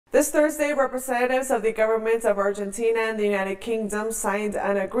This Thursday, representatives of the governments of Argentina and the United Kingdom signed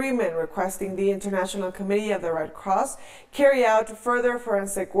an agreement requesting the International Committee of the Red Cross carry out further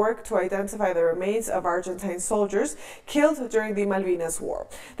forensic work to identify the remains of Argentine soldiers killed during the Malvinas War.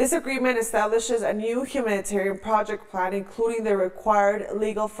 This agreement establishes a new humanitarian project plan, including the required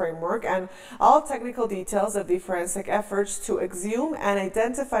legal framework and all technical details of the forensic efforts to exhume and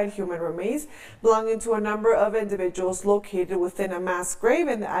identify human remains belonging to a number of individuals located within a mass grave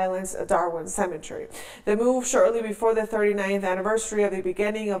in the island's Darwin Cemetery. The move shortly before the 39th anniversary of the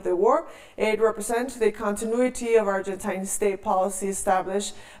beginning of the war. It represents the continuity of Argentine state policy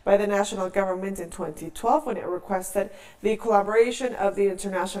established by the national government in 2012 when it requested the collaboration of the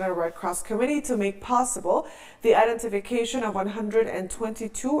International Red Cross Committee to make possible the identification of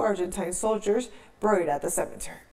 122 Argentine soldiers buried at the cemetery.